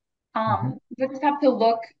here. Mm-hmm. We just have to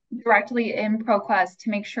look directly in ProQuest to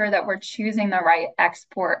make sure that we're choosing the right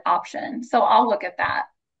export option. So I'll look at that.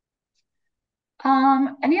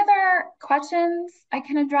 Any other questions I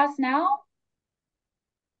can address now?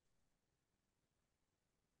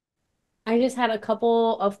 I just had a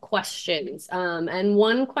couple of questions. And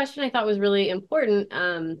one question I thought was really important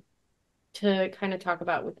to kind of talk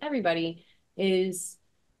about with everybody is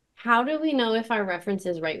how do we know if our reference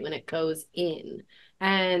is right when it goes in?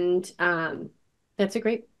 And that's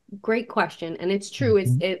a great question. And it's true.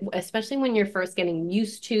 Mm-hmm. Especially when you're first getting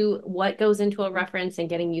used to what goes into a reference and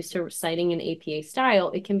getting used to citing an APA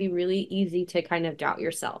style, it can be really easy to kind of doubt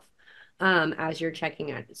yourself as you're checking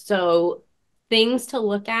it. So things to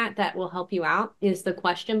look at that will help you out is the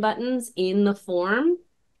question buttons in the form.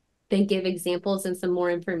 They give examples and some more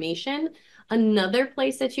information. Another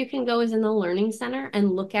place that you can go is in the Learning Center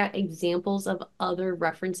and look at examples of other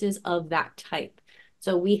references of that type.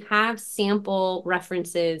 So we have sample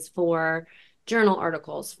references for journal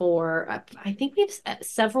articles for, I think we have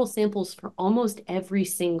several samples for almost every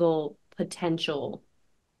single potential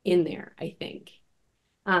in there, I think.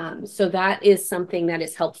 So that is something that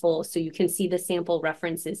is helpful. So you can see the sample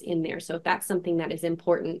references in there. So if that's something that is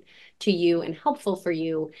important to you and helpful for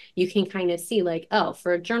you, you can kind of see like, oh,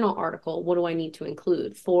 for a journal article, what do I need to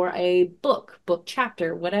include? For a book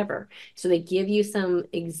chapter, whatever. So they give you some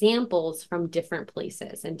examples from different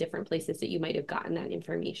places and different places that you might have gotten that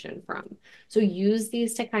information from. So use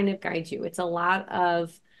these to kind of guide you. It's a lot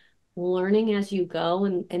of learning as you go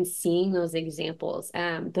and seeing those examples.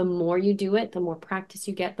 The more you do it, the more practice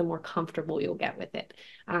you get, the more comfortable you'll get with it.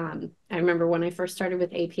 I remember when I first started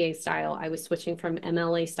with APA style, I was switching from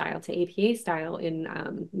MLA style to APA style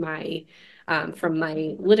in my from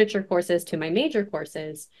my literature courses to my major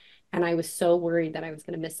courses. And I was so worried that I was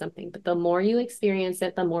going to miss something. But the more you experience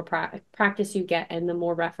it, the more practice you get, and the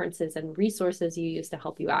more references and resources you use to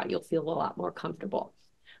help you out, you'll feel a lot more comfortable.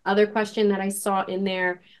 Other question that I saw in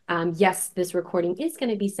there, yes, this recording is going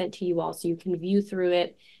to be sent to you all so you can view through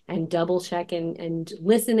it and double check and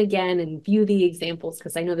listen again and view the examples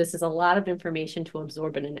because I know this is a lot of information to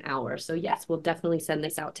absorb in an hour. So yes, we'll definitely send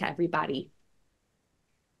this out to everybody.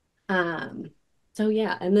 So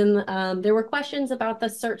yeah, and then there were questions about the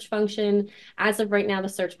search function. As of right now, the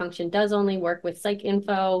search function does only work with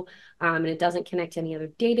PsycInfo, and it doesn't connect to any other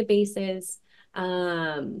databases.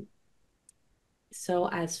 So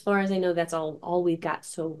as far as I know, that's all we've got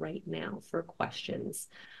so right now for questions.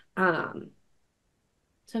 Um,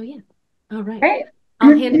 so yeah. All right. Great.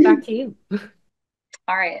 I'll hand it back to you.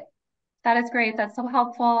 All right. That is great. That's so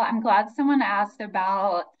helpful. I'm glad someone asked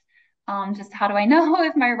about just how do I know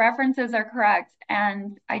if my references are correct.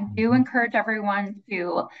 And I do Mm-hmm. encourage everyone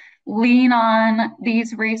to lean on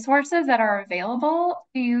these resources that are available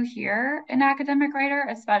to you here in Academic Writer,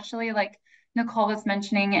 especially like Nicole was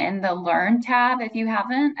mentioning in the Learn tab, if you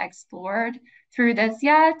haven't explored through this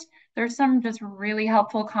yet, there's some just really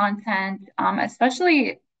helpful content,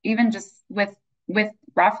 especially even just with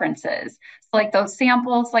references. So like those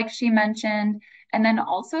samples, like she mentioned. And then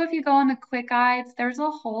also if you go on the quick guides, there's a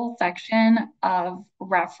whole section of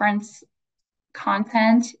reference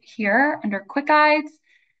content here under quick guides.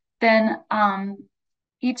 Then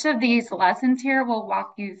each of these lessons here will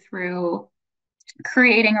walk you through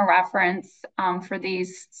creating a reference for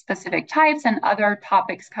these specific types and other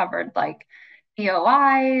topics covered like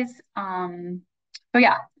DOIs. So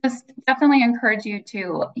yeah, just definitely encourage you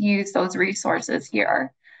to use those resources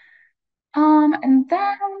here. And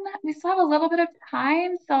then we still have a little bit of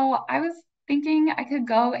time. So I was thinking I could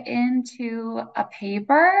go into a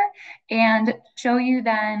paper and show you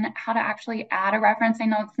then how to actually add a reference. I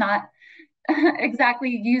know it's not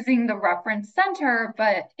exactly using the reference center,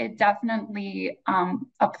 but it definitely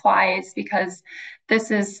applies because this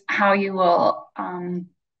is how you will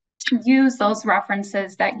use those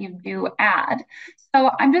references that you do add. So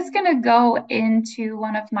I'm just going to go into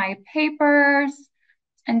one of my papers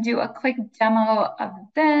and do a quick demo of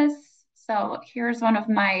this. So here's one of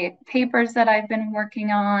my papers that I've been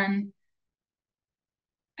working on.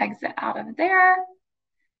 Exit out of there.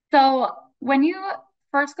 So when you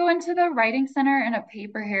first go into the Writing Center in a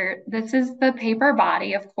paper here, this is the paper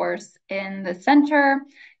body, of course, in the center.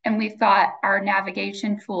 And we've got our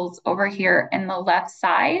navigation tools over here in the left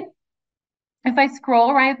side. If I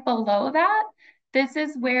scroll right below that, this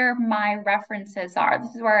is where my references are.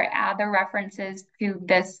 This is where I add the references to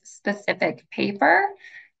this specific paper.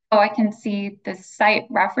 So I can see the Cite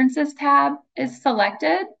References tab is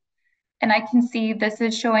selected. And I can see this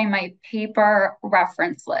is showing my paper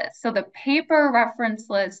reference list. So the paper reference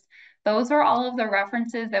list, those are all of the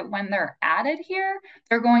references that when they're added here,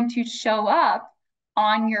 they're going to show up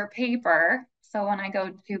on your paper. So when I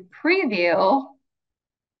go to preview,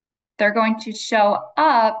 they're going to show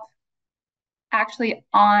up actually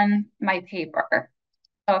on my paper.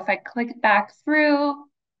 So if I click back through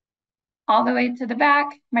all the way to the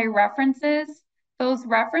back, my references, those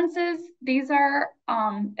references, these are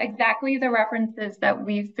exactly the references that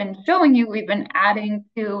we've been showing you. We've been adding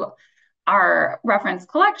to our reference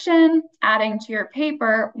collection, adding to your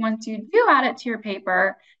paper. Once you do add it to your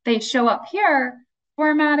paper, they show up here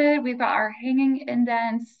formatted. We've got our hanging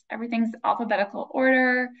indents, everything's alphabetical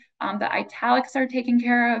order. The italics are taken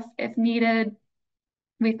care of if needed.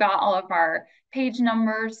 We've got all of our page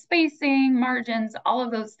numbers, spacing, margins, all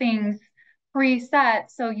of those things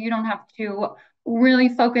preset, so you don't have to really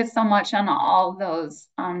focus so much on all those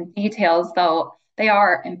details, though they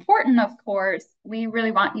are important, of course. We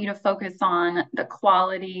really want you to focus on the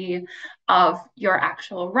quality of your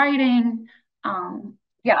actual writing.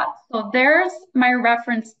 Yeah, so there's my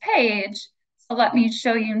reference page. So let me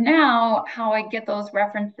show you now how I get those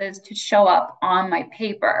references to show up on my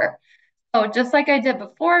paper. So just like I did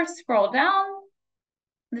before, scroll down.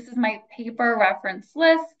 This is my paper reference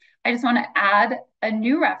list. I just want to add a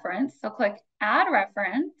new reference. So click Add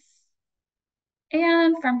Reference.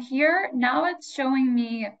 And from here, now it's showing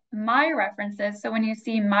me my references. So when you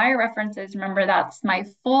see my references, remember that's my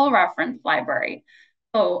full reference library.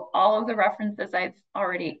 So all of the references I've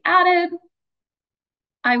already added.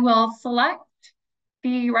 I will select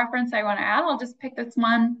the reference I want to add. I'll just pick this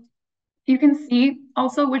one. You can see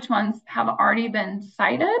also which ones have already been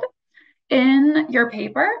cited in your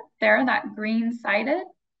paper there, that green cited.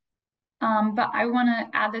 But I want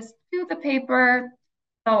to add this to the paper.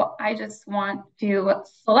 So I just want to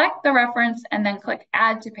select the reference and then click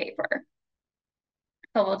Add to Paper.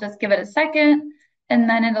 So we'll just give it a second, and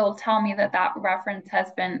then it'll tell me that that reference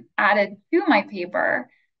has been added to my paper.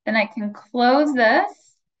 Then I can close this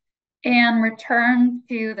and return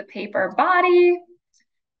to the paper body.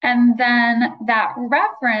 And then that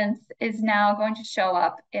reference is now going to show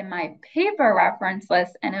up in my paper reference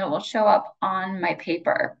list, and it will show up on my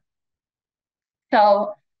paper.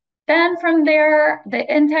 So then from there,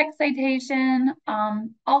 the in-text citation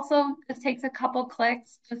also just takes a couple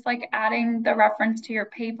clicks, just like adding the reference to your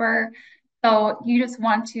paper. So you just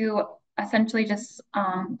want to essentially just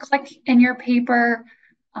click in your paper.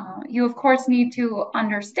 You, of course, need to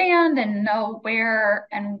understand and know where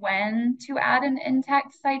and when to add an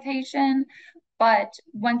in-text citation. But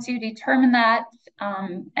once you determine that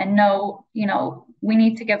and know, we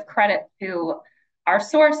need to give credit to our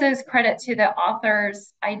sources, credit to the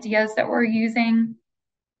author's ideas that we're using.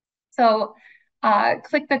 So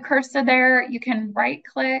click the cursor there. You can right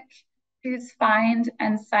click, choose find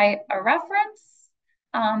and cite a reference.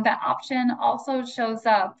 That option also shows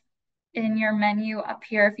up in your menu up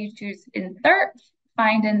here if you choose insert,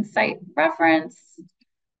 find in cite reference,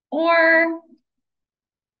 or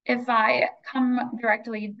if I come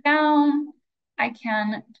directly down, I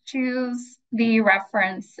can choose the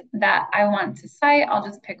reference that I want to cite. I'll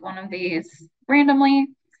just pick one of these randomly,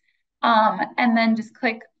 and then just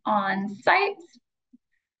click on cite.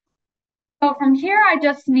 So from here, I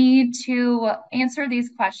just need to answer these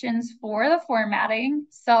questions for the formatting.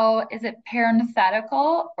 So is it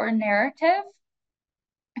parenthetical or narrative?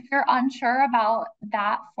 If you're unsure about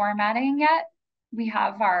that formatting yet, we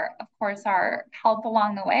have of course, our help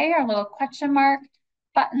along the way, our little question mark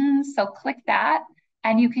button. So click that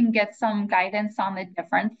and you can get some guidance on the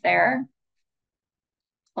difference there.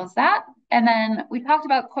 Close that. And then we talked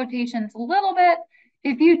about quotations a little bit.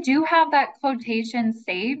 If you do have that quotation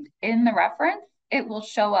saved in the reference, it will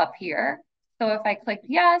show up here. So if I click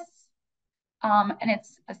yes, and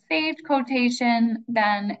it's a saved quotation,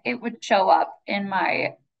 then it would show up in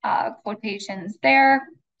my quotations there.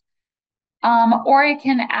 Or I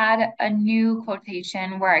can add a new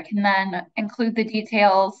quotation where I can then include the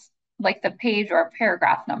details like the page or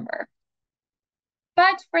paragraph number.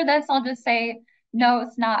 But for this, I'll just say, no,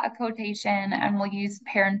 it's not a quotation, and we'll use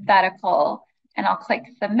parenthetical, and I'll click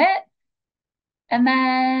submit. And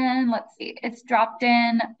then let's see, it's dropped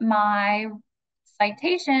in my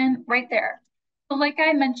citation right there. So like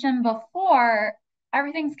I mentioned before,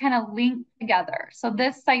 everything's kind of linked together. So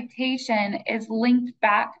this citation is linked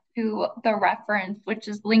back to the reference, which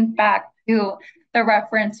is linked back to the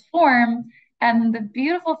reference form. And the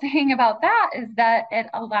beautiful thing about that is that it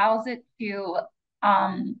allows it to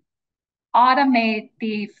automate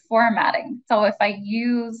the formatting. So if I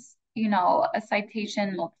use, a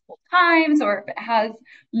citation multiple times, or if it has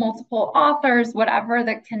multiple authors, whatever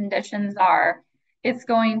the conditions are, it's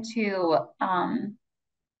going to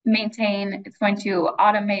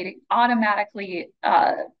automatically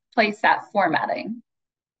place that formatting.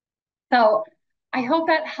 So I hope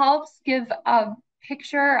that helps give a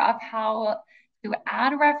picture of how to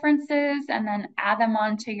add references and then add them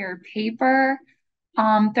onto your paper.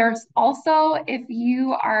 There's also, if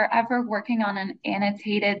you are ever working on an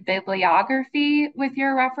annotated bibliography with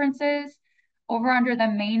your references, over under the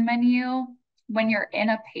main menu, when you're in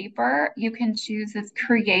a paper, you can choose this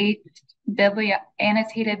create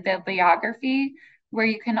annotated bibliography, where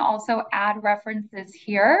you can also add references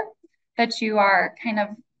here that you are kind of,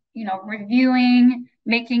 reviewing,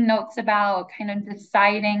 making notes about, kind of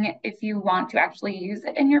deciding if you want to actually use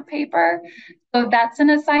it in your paper. So that's an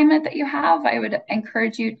assignment that you have. I would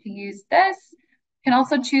encourage you to use this. You can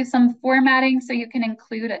also choose some formatting so you can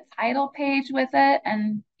include a title page with it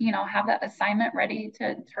and, have that assignment ready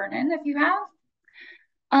to turn in if you have.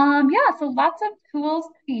 Yeah, so lots of tools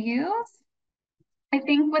to use. I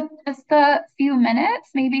think with just a few minutes,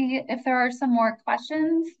 maybe if there are some more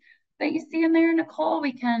questions that you see in there, Nicole,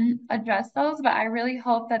 we can address those, but I really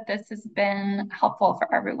hope that this has been helpful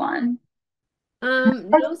for everyone.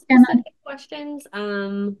 No specific questions.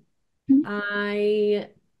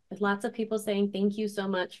 Lots of people saying thank you so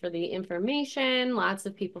much for the information. Lots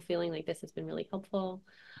of people feeling like this has been really helpful.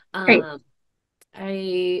 Great.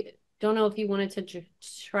 I don't know if you wanted to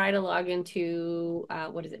try to log into,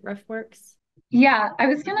 what is it, RefWorks? Yeah, I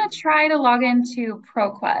was gonna try to log into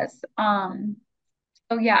ProQuest.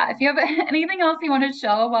 So yeah, if you have anything else you want to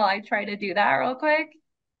show while I try to do that real quick,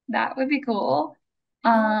 that would be cool.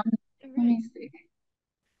 Let me see.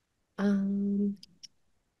 Let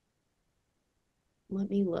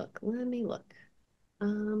me look.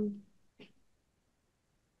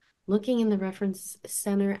 Looking in the reference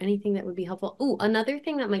center, anything that would be helpful. Oh, another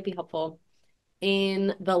thing that might be helpful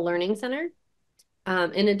in the Learning Center,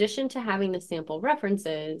 in addition to having the sample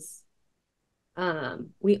references,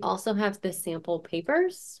 we also have the sample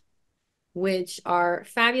papers, which are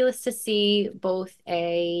fabulous to see.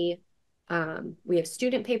 We have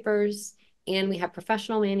student papers and we have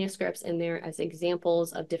professional manuscripts in there as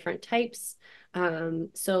examples of different types.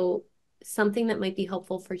 So something that might be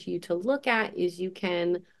helpful for you to look at is you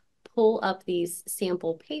can pull up these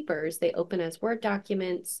sample papers. They open as Word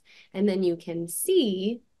documents, and then you can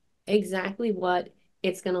see exactly what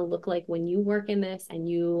it's going to look like when you work in this and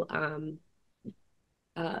you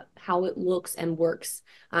how it looks and works.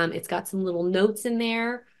 It's got some little notes in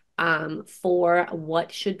there for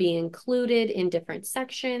what should be included in different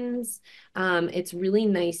sections. It's really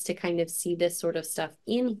nice to kind of see this sort of stuff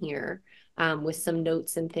in here with some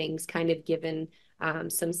notes and things kind of given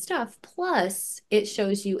some stuff. Plus, it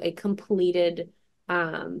shows you a completed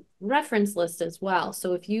reference list as well.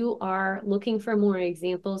 So if you are looking for more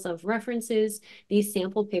examples of references, these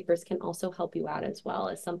sample papers can also help you out as well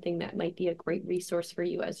as something that might be a great resource for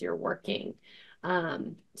you as you're working.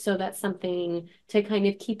 So that's something to kind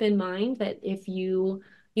of keep in mind, that if you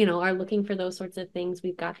know, are looking for those sorts of things,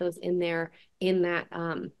 we've got those in there in that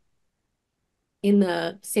in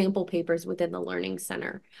the sample papers within the Learning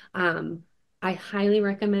Center. I highly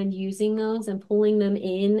recommend using those and pulling them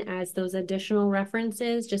in as those additional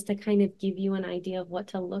references, just to kind of give you an idea of what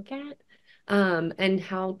to look at, and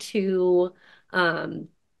how to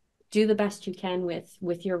do the best you can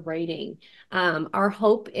with your writing. Our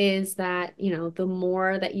hope is that, you know, the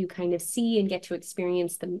more that you kind of see and get to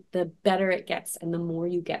experience, the better it gets, and the more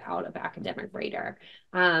you get out of Academic Writer.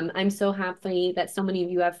 I'm so happy that so many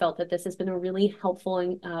of you have felt that this has been a really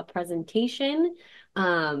helpful presentation.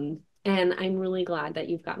 And I'm really glad that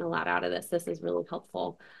you've gotten a lot out of this. This is really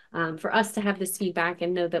helpful for us to have this feedback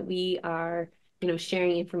and know that we are, you know,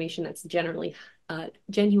 sharing information that's genuinely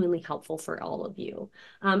helpful for all of you.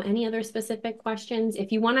 Any other specific questions?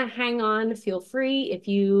 If you want to hang on, feel free. If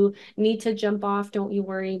you need to jump off, don't you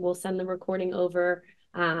worry. We'll send the recording over.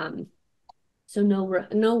 So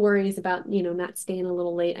no worries about, you know, not staying a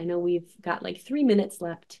little late. I know we've got like 3 minutes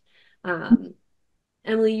left.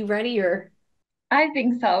 Emily, you ready, or? I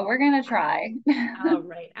think so. We're gonna try. All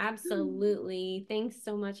right, absolutely. Thanks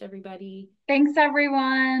so much, everybody. Thanks,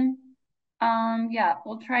 everyone. Yeah,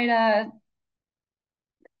 we'll try to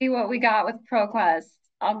see what we got with ProQuest.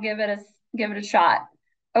 I'll give it a shot.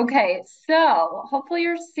 Okay, so hopefully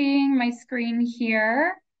you're seeing my screen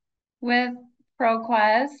here with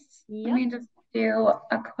ProQuest. Let me just do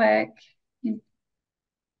a quick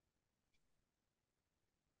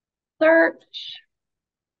search.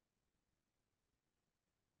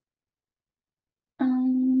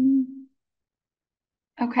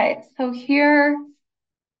 Okay, so here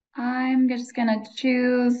I'm just gonna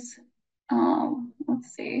choose,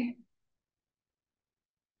 let's see.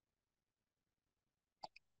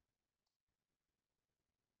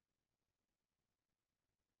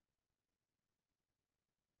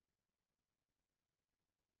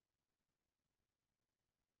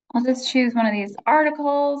 I'll just choose one of these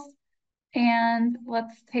articles and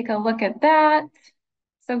let's take a look at that.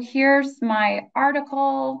 So here's my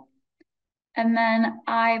article. And then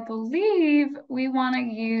I believe we want to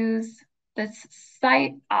use this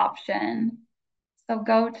cite option. So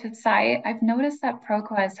go to cite. I've noticed that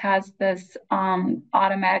ProQuest has this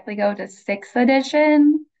automatically go to 6th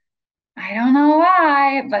edition. I don't know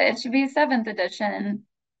why, but it should be 7th edition.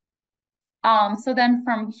 So then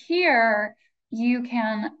from here, you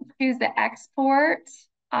can choose the export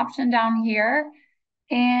option down here.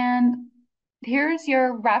 And here's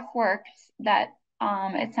your RefWorks that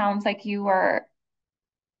it sounds like you were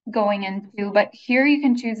going into, but here you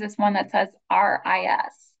can choose this one that says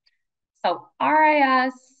RIS. So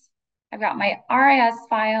RIS, I've got my RIS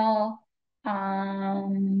file,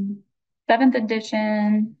 7th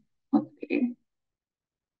edition. Let's see.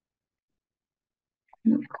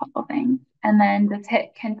 Move a couple things. And then just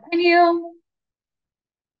hit continue.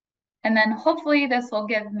 And then hopefully this will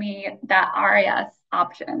give me that RIS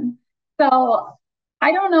option. So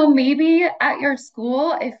I don't know, maybe at your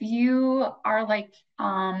school, if you are like,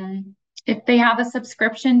 if they have a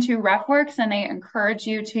subscription to RefWorks and they encourage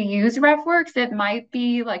you to use RefWorks, it might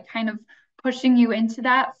be like kind of pushing you into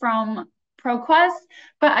that from ProQuest.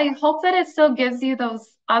 But I hope that it still gives you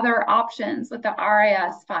those other options with the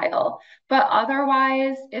RIS file. But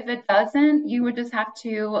otherwise, if it doesn't, you would just have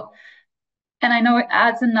to, and I know it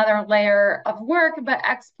adds another layer of work, but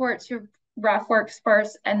export to RefWorks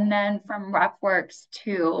first and then from RefWorks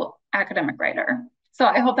to Academic Writer. So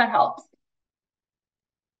I hope that helps.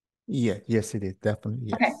 Yeah, yes, it is. Definitely,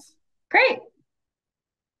 yes. Okay, great.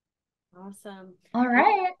 Awesome. All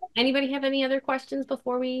right. Anybody have any other questions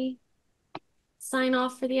before we sign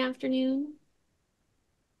off for the afternoon?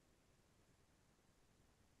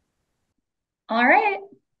 All right.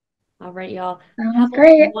 All right, y'all. Sounds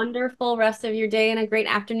great. A wonderful rest of your day and a great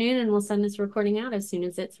afternoon, and we'll send this recording out as soon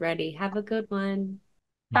as it's ready. Have a good one.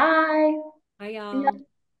 Bye. Bye, y'all.